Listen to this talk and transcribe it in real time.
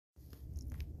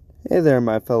Hey there,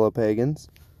 my fellow pagans.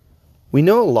 We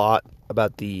know a lot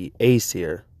about the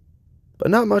Æsir, but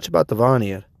not much about the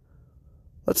Vanir.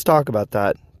 Let's talk about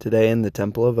that today in the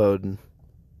Temple of Odin.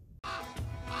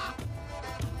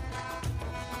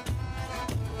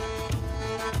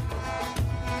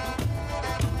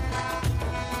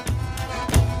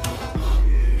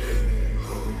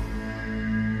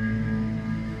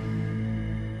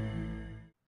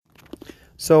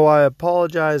 So I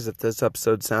apologize if this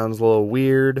episode sounds a little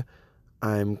weird.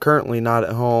 I'm currently not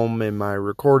at home in my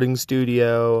recording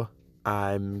studio.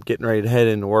 I'm getting ready to head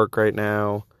into work right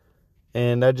now.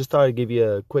 And I just thought I'd give you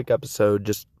a quick episode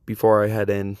just before I head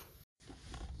in.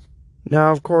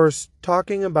 Now, of course,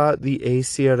 talking about the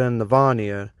Æsir and the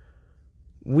Vanir,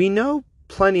 we know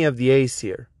plenty of the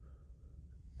Æsir.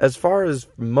 As far as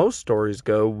most stories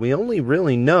go, we only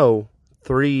really know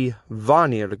 3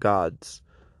 Vanir gods: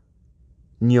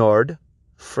 Njord,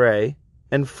 Frey,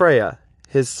 and Freya,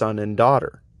 his son and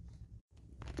daughter,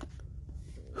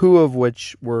 who of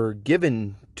which were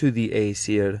given to the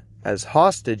Æsir as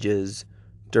hostages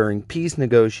during peace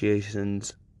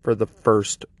negotiations for the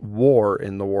first war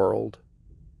in the world,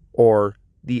 or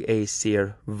the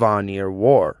Æsir-Vanir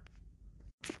War.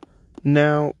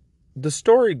 Now, the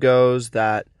story goes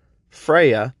that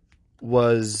Freya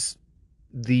was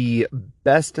the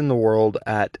best in the world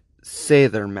at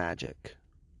Sæther magic,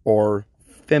 or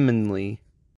femininely,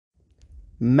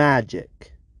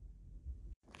 magic.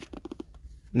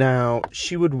 Now,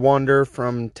 she would wander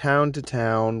from town to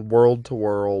town, world to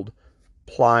world,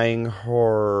 plying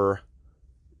her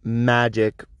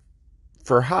magic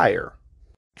for hire.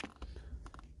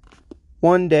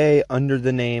 One day, under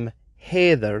the name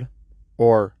Hæðr,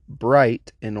 or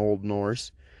bright in Old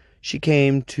Norse, she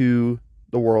came to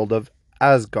the world of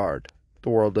Asgard,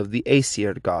 the world of the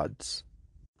Æsir gods.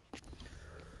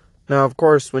 Now, of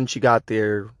course, when she got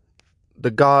there, the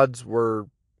gods were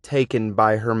taken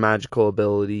by her magical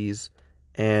abilities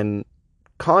and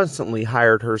constantly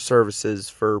hired her services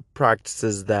for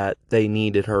practices that they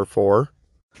needed her for.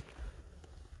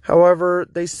 However,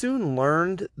 they soon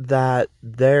learned that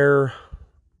their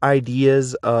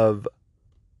ideas of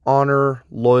honor,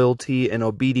 loyalty, and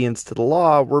obedience to the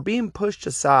law were being pushed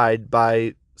aside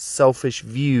by selfish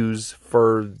views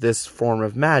for this form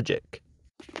of magic.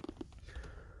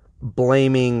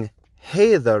 Blaming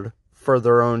Hæðr for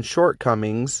their own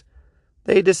shortcomings,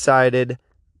 they decided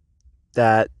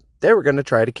that they were going to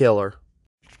try to kill her.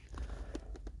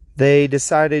 They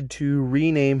decided to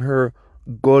rename her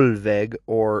Gullveig,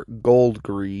 or Gold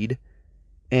Greed,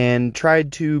 and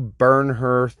tried to burn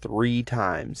her 3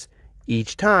 times.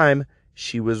 Each time,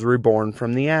 she was reborn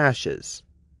from the ashes.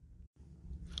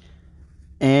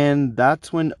 And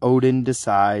that's when Odin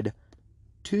decided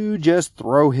to just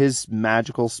throw his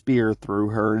magical spear through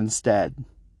her instead.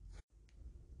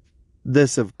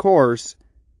 This, of course,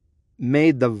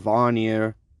 made the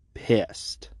Vanir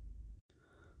pissed.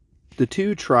 The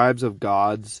 2 tribes of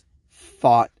gods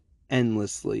fought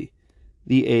endlessly,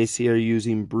 the Æsir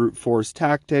using brute force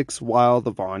tactics, while the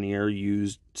Vanir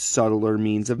used subtler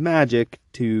means of magic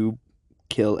to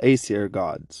kill Æsir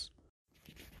gods.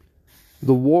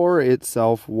 The war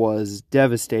itself was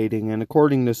devastating, and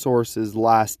according to sources,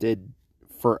 lasted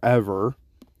forever,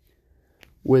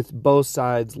 with both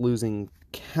sides losing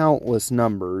countless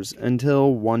numbers,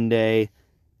 until one day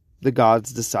the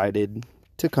gods decided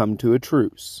to come to a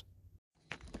truce.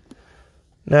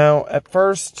 Now, at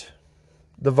first,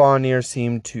 the Vanir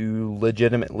seemed to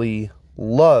legitimately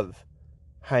love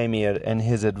Heimir and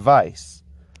his advice.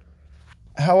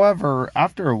 However,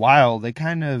 after a while, they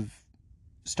kind of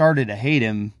started to hate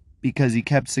him because he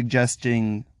kept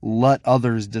suggesting let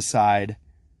others decide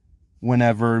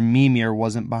whenever Mimir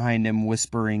wasn't behind him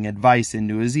whispering advice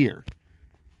into his ear.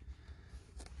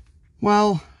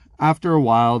 Well, after a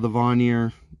while, the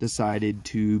Vanir decided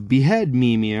to behead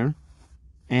Mimir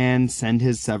and send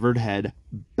his severed head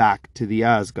back to the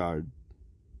Asgard.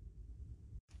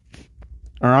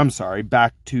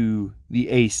 Back to the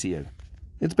Æsir.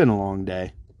 It's been a long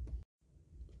day.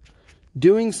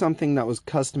 Doing something that was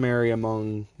customary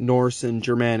among Norse and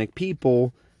Germanic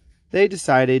people, they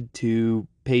decided to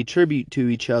pay tribute to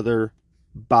each other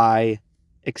by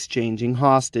exchanging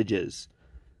hostages.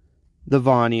 The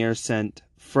Vanir sent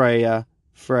Freya,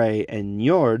 Frey, and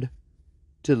Njord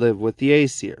to live with the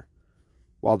Æsir,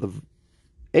 while the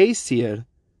Æsir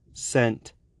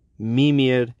sent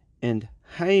Mimir and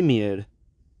Heimir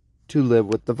to live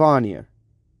with the Vanir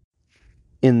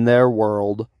in their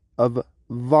world of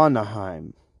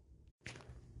Vanaheim.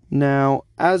 Now,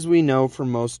 as we know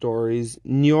from most stories,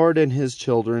 Njord and his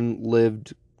children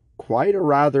lived quite a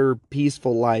rather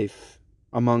peaceful life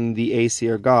among the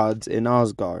Æsir gods in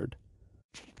Asgard.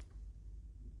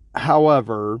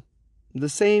 However, the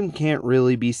same can't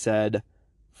really be said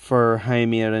for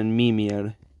Heimir and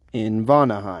Mimir in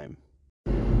Vanaheim.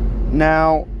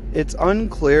 Now, it's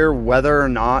unclear whether or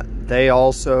not they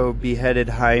also beheaded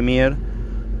Heimir,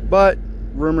 but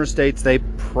rumor states they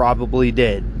probably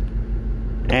did.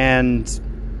 And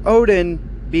Odin,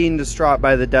 being distraught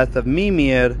by the death of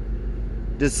Mimir,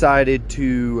 decided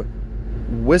to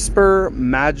whisper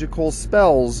magical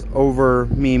spells over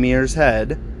Mimir's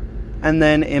head and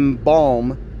then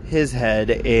embalm his head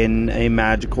in a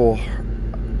magical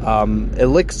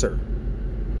elixir.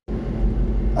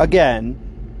 Again,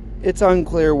 it's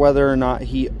unclear whether or not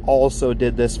he also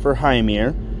did this for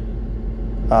Heimir.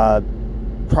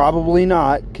 Probably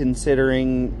not,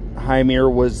 considering Heimir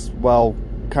was, well,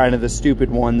 kind of the stupid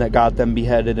one that got them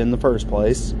beheaded in the first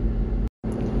place.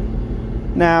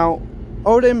 Now,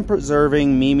 Odin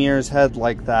preserving Mimir's head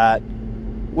like that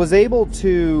was able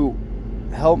to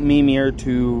help Mimir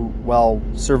to, well,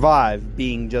 survive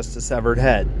being just a severed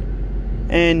head.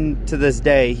 And to this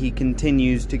day, he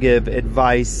continues to give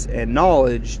advice and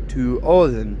knowledge to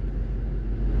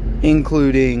Odin,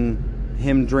 including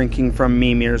him drinking from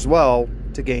Mimir's well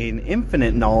to gain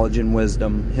infinite knowledge and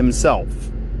wisdom himself.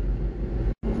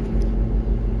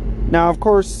 Now, of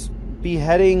course,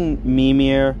 beheading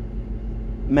Mimir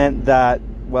meant that,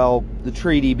 well, the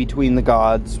treaty between the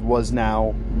gods was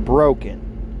now broken.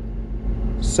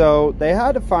 So they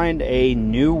had to find a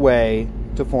new way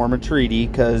to form a treaty,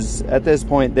 because at this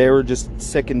point they were just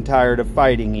sick and tired of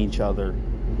fighting each other.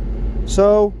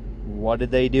 So what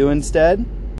did they do instead?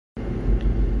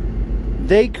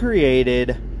 They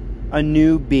created a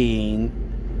new being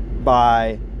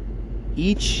by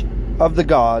each of the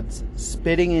gods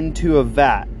spitting into a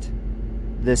vat.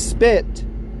 The spit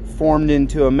formed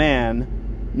into a man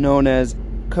known as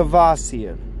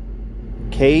Kvasir,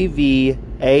 Kvasir,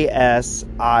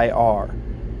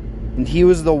 and he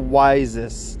was the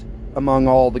wisest among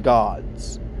all the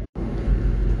gods.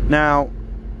 Now,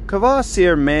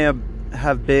 Kvasir may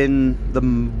have been the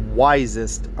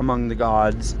wisest among the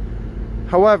gods.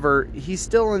 However, he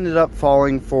still ended up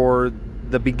falling for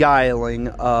the beguiling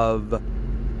of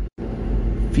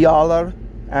Fjalar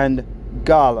and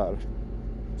Galar,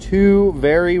 two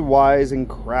very wise and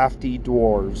crafty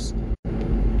dwarves,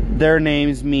 their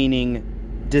names meaning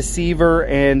Deceiver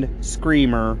and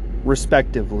Screamer,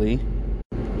 respectively.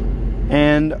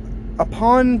 And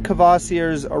upon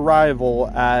Kvasir's arrival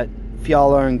at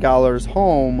Fjalar and Galar's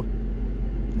home,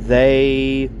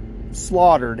 they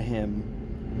slaughtered him.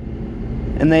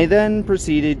 And they then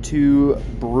proceeded to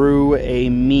brew a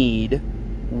mead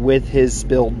with his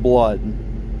spilled blood.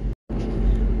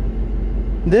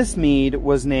 This mead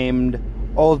was named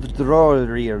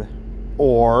Odhrorir,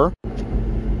 or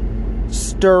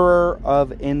Stirrer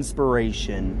of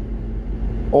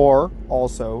Inspiration, or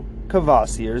also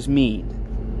Kvasir's Mead.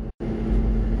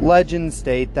 Legends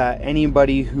state that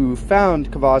anybody who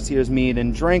found Kvasir's Mead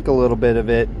and drank a little bit of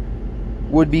it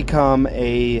would become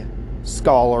a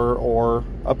scholar or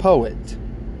a poet.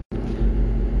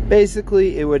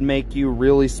 Basically, it would make you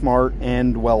really smart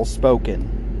and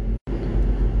well-spoken.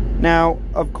 Now,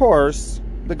 of course,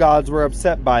 the gods were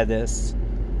upset by this.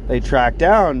 They tracked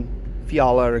down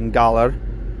Fjalar and Galar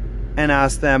and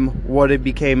asked them what had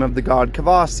became of the god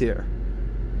Kvasir.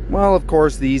 Well, of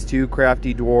course, these two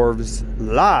crafty dwarves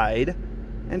lied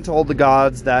and told the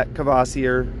gods that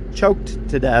Kvasir choked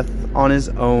to death on his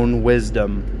own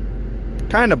wisdom.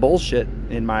 Kind of bullshit,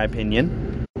 in my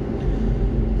opinion.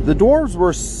 The dwarves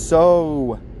were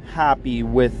so happy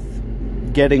with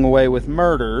getting away with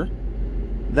murder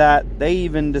that they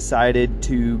even decided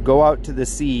to go out to the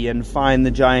sea and find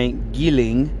the giant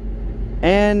Gilling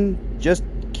and just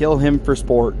kill him for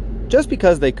sport, just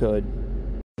because they could.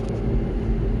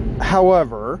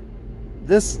 However,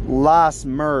 this last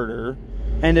murder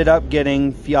ended up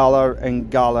getting Fjalar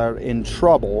and Galar in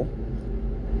trouble,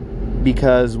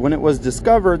 because when it was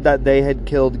discovered that they had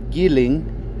killed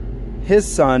Gilling, his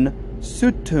son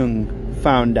Suttung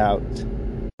found out.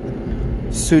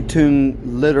 Suttung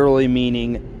literally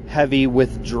meaning heavy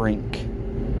with drink.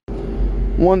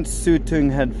 Once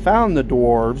Suttung had found the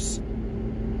dwarves,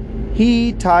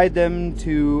 he tied them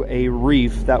to a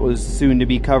reef that was soon to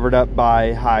be covered up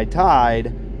by high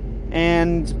tide,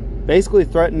 and basically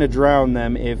threatened to drown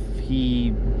them if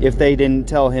they didn't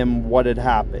tell him what had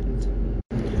happened.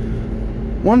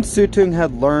 Once Suttung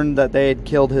had learned that they had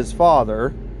killed his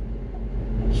father,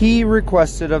 he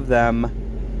requested of them,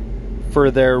 for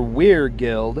their Weir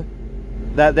Guild,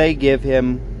 that they give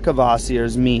him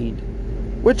Kvasir's mead,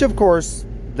 which of course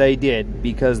they did,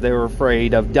 because they were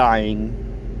afraid of dying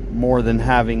more than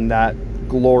having that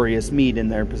glorious mead in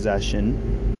their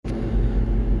possession.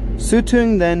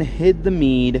 Suttung then hid the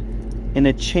mead in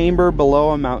a chamber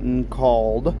below a mountain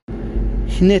called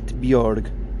Hnitbjörg,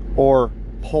 or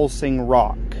Pulsing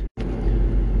Rock,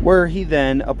 where he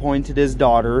then appointed his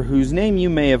daughter, whose name you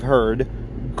may have heard,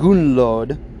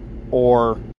 Gunnlod,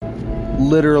 or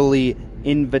literally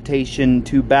invitation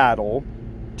to battle,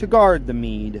 to guard the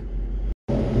mead.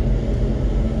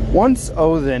 Once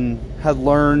Odin had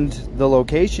learned the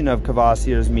location of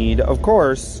Kvasir's mead, of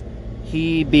course,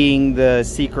 he, being the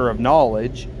seeker of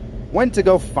knowledge, went to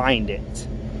go find it.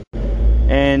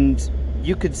 And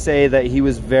you could say that he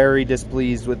was very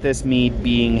displeased with this mead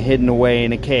being hidden away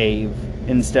in a cave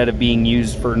instead of being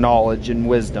used for knowledge and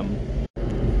wisdom.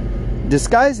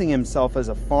 Disguising himself as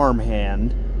a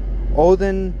farmhand,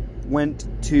 Odin went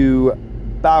to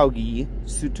Baugi,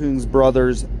 Suttung's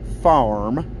brother's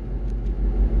farm,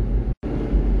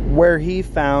 where he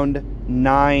found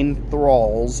 9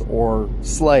 thralls, or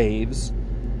slaves,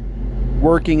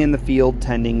 working in the field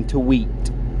tending to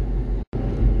wheat.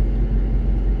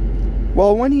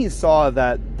 Well, when he saw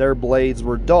that their blades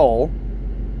were dull,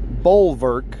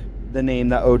 Bolverk, the name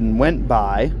that Odin went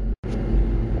by,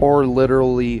 or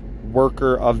literally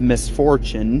worker of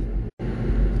misfortune,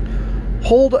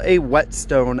 pulled a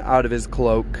whetstone out of his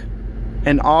cloak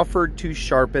and offered to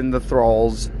sharpen the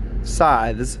thralls'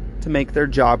 scythes to make their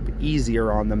job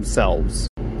easier on themselves.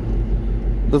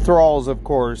 The thralls, of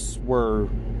course, were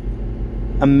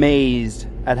amazed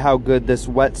at how good this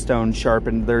whetstone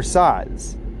sharpened their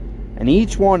scythes, and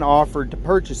each one offered to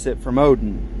purchase it from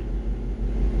Odin.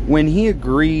 When he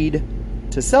agreed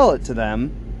to sell it to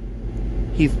them,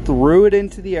 he threw it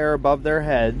into the air above their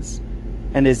heads,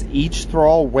 and as each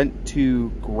thrall went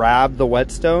to grab the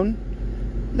whetstone,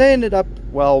 they ended up,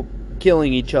 well,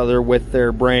 killing each other with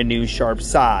their brand new sharp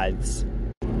scythes.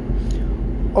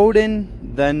 Odin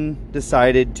then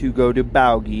decided to go to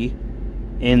Baugi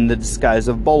in the disguise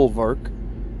of Bolverk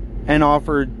and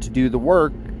offered to do the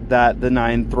work that the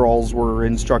 9 thralls were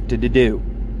instructed to do.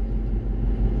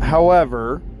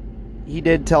 However, he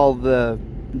did tell the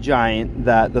giant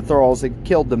that the thralls had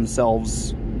killed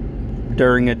themselves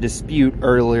during a dispute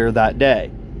earlier that day.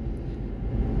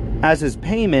 As his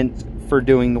payment for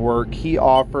doing the work, he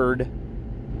offered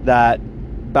that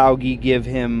Baugi give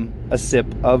him a sip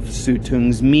of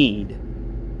Suttung's mead.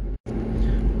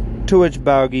 To which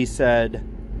Baugi said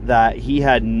that he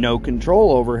had no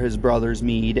control over his brother's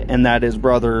mead and that his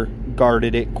brother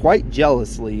guarded it quite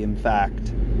jealously, in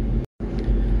fact.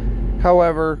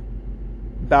 However,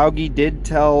 Baugi did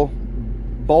tell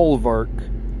Bolverk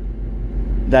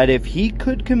that if he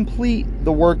could complete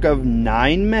the work of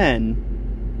 9 men,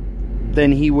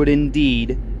 then he would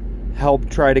indeed help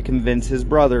try to convince his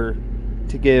brother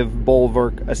to give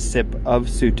Bolverk a sip of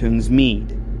Suttung's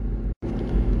mead.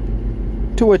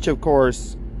 To which, of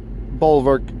course,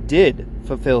 Bolverk did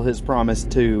fulfill his promise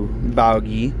to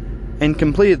Baugi and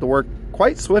completed the work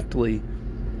quite swiftly.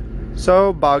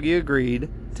 So Baugi agreed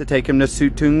to take him to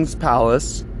Suttung's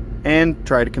palace and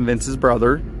try to convince his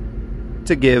brother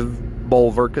to give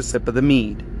Bolverk a sip of the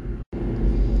mead.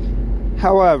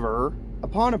 However,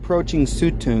 upon approaching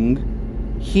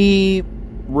Suttung, he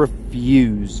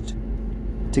refused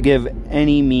to give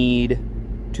any mead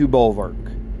to Bolverk.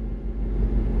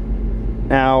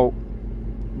 Now,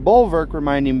 Bolverk,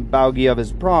 reminding Baugi of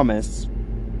his promise,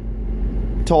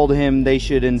 told him they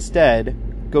should instead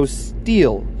go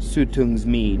steal Suttung's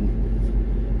mead,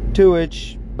 to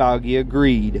which Baugi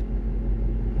agreed.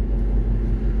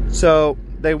 So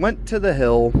they went to the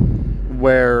hill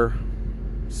where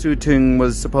Suttung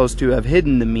was supposed to have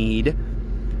hidden the mead,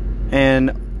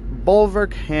 and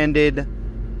Bolverk handed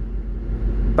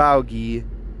Baugi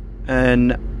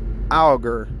an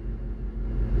auger,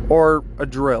 or a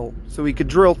drill, so he could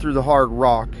drill through the hard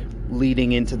rock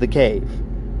leading into the cave.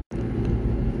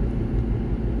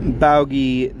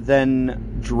 Baugi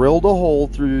then drilled a hole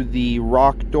through the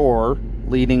rock door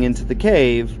leading into the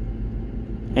cave,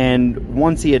 and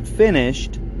once he had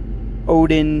finished,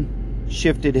 Odin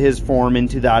shifted his form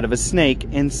into that of a snake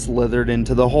and slithered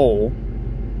into the hole,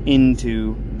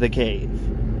 into the cave.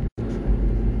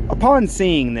 Upon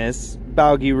seeing this,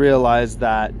 Baugi realized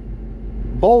that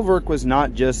Bolverk was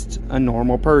not just a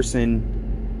normal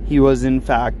person, he was in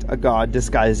fact a god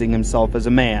disguising himself as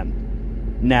a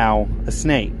man, now a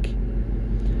snake.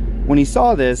 When he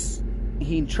saw this,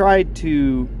 he tried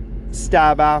to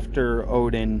stab after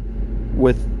Odin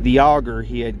with the auger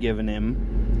he had given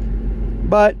him,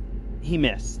 but he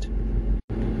missed.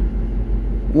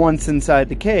 Once inside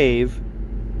the cave,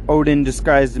 Odin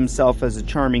disguised himself as a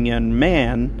charming young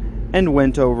man and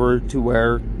went over to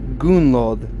where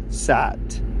Gunnlod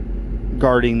sat,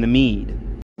 guarding the mead.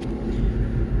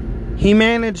 He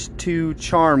managed to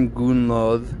charm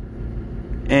Gunnlod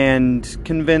and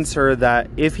convince her that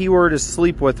if he were to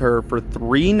sleep with her for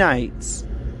 3 nights,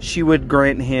 she would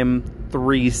grant him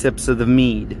 3 sips of the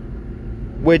mead,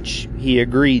 which he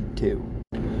agreed to.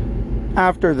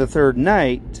 After the 3rd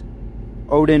night,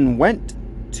 Odin went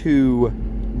to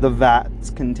the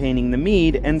vats containing the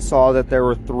mead and saw that there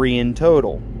were 3 in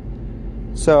total.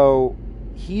 So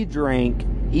he drank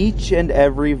each and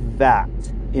every vat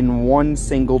in one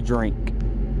single drink.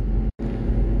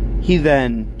 He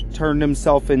then turned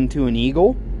himself into an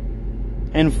eagle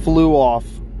and flew off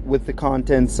with the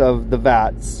contents of the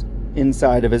vats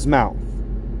inside of his mouth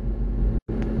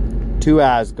to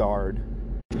Asgard.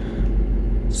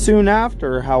 Soon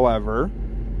after, however,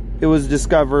 it was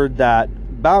discovered that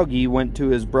Baugi went to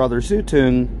his brother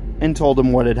Suttung and told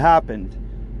him what had happened.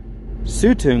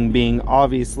 Suttung, being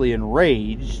obviously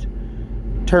enraged,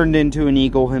 turned into an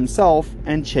eagle himself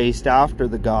and chased after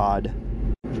the god.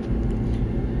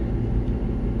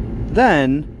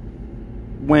 Then,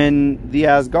 when the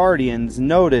Asgardians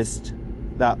noticed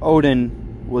that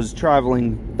Odin was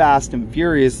traveling fast and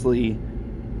furiously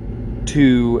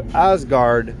to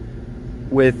Asgard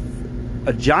with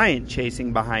a giant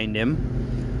chasing behind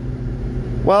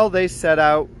him, well, they set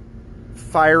out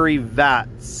fiery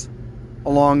vats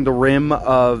along the rim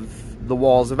of the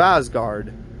walls of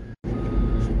Asgard.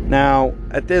 Now,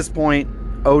 at this point,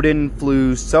 Odin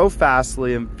flew so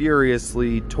fastly and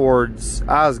furiously towards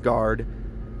Asgard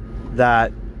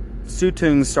that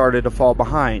Suttung started to fall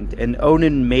behind, and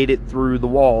Odin made it through the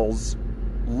walls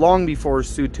long before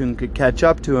Suttung could catch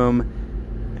up to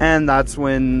him, and that's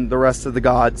when the rest of the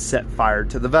gods set fire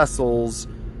to the vessels,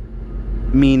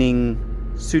 meaning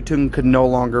Suttung could no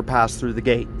longer pass through the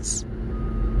gates,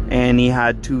 and he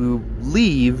had to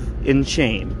leave in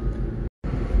shame.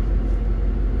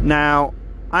 Now,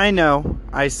 I know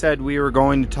I said we were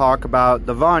going to talk about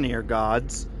the Vanir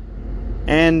gods,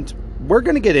 and we're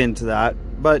going to get into that,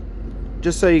 but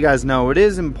just so you guys know, it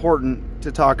is important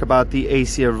to talk about the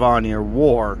Æsir-Vanir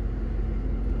War.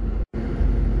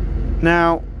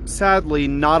 Now, sadly,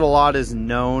 not a lot is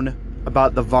known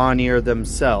about the Vanir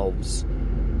themselves.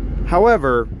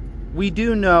 However, we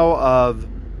do know of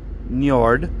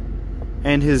Njord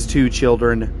and his 2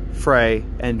 children, Frey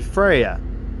and Freya.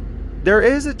 There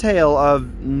is a tale of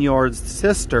Njord's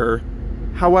sister,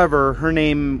 however, her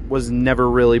name was never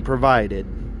really provided.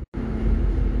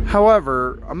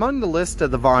 However, among the list of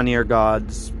the Vanir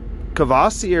gods,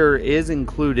 Kvasir is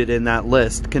included in that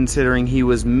list, considering he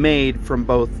was made from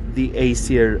both the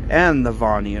Æsir and the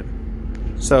Vanir.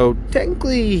 So,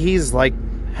 technically, he's like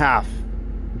half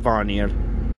Vanir.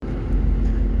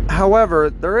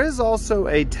 However, there is also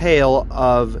a tale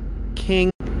of King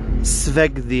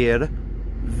Svegdir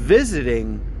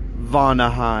visiting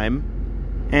Vanaheim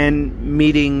and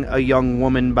meeting a young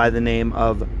woman by the name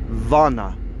of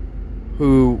Vana,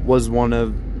 who was one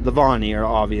of the Vanir,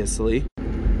 obviously.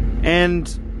 And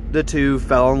the 2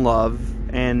 fell in love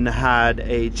and had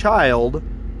a child,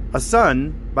 a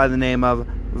son, by the name of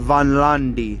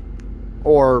Vanlandi,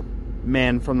 or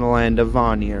man from the land of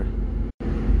Vanir.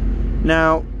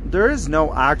 Now, there is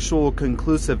no actual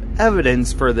conclusive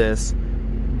evidence for this,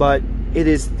 but it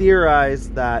is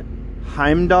theorized that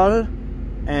Heimdall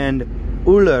and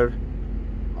Ullr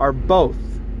are both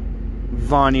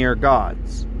Vanir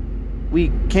gods.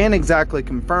 We can't exactly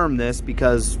confirm this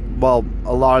because, well,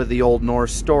 a lot of the Old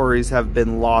Norse stories have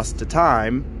been lost to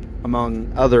time,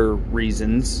 among other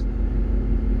reasons.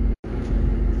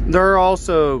 There are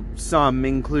also some,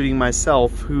 including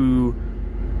myself, who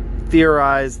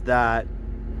theorize that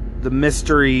the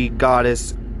mystery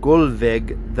goddess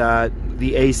Gullveig that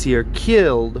the Æsir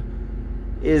killed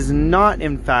is not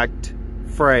in fact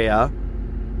Freya,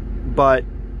 but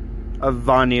a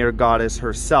Vanir goddess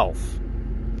herself.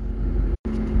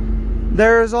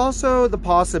 There is also the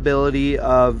possibility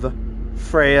of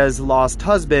Freya's lost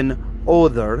husband,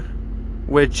 Odr,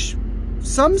 which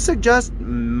some suggest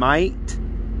might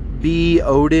be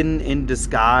Odin in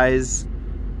disguise,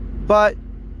 but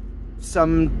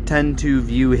some tend to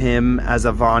view him as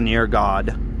a Vanir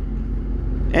god.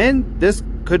 And this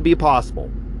could be possible,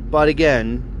 but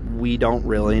again, we don't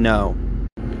really know.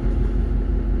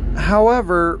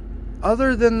 However,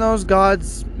 other than those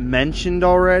gods mentioned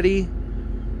already,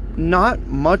 not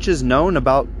much is known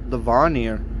about the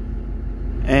Vanir.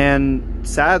 And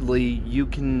sadly, you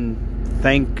can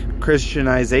thank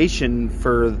Christianization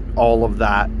for all of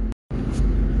that.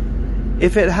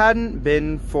 If it hadn't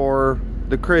been for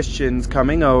the Christians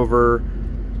coming over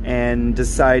and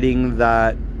deciding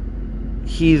that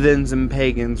heathens and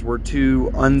pagans were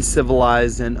too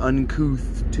uncivilized and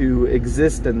uncouth to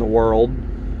exist in the world,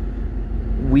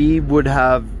 we would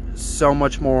have so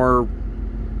much more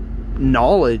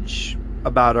knowledge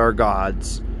about our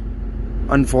gods.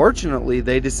 Unfortunately,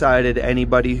 they decided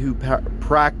anybody who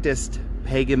practiced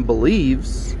pagan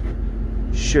beliefs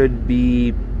should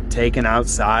be taken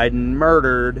outside and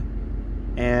murdered,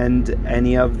 and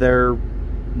any of their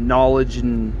knowledge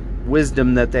and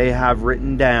wisdom that they have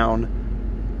written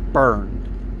down burned.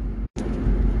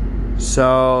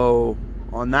 So,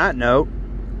 on that note,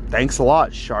 thanks a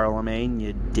lot, Charlemagne,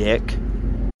 you dick.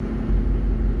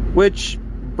 Which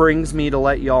brings me to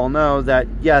let y'all know that,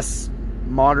 yes,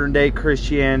 modern day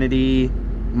Christianity,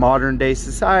 modern day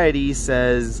society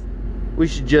says we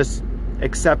should just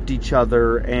accept each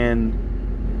other and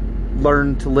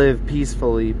learn to live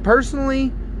peacefully.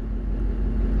 Personally,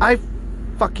 I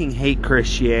fucking hate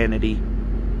Christianity.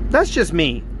 That's just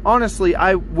me. Honestly,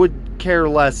 I would care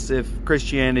less if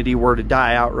Christianity were to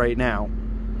die out right now.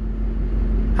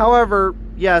 However,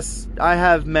 yes, I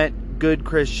have met good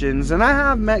Christians and I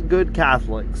have met good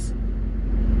Catholics.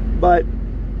 But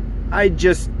I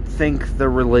just think the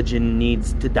religion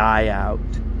needs to die out.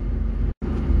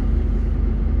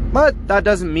 But that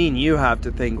doesn't mean you have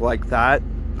to think like that.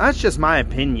 That's just my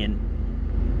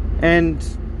opinion. And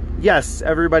yes,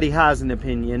 everybody has an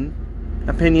opinion.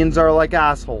 Opinions are like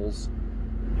assholes.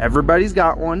 Everybody's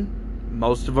got one.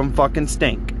 Most of them fucking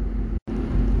stink.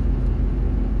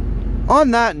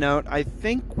 On that note, I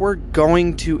think we're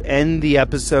going to end the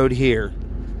episode here.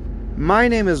 My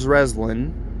name is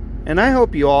Reslin, and I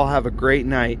hope you all have a great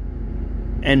night.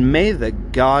 And may the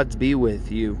gods be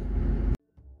with you.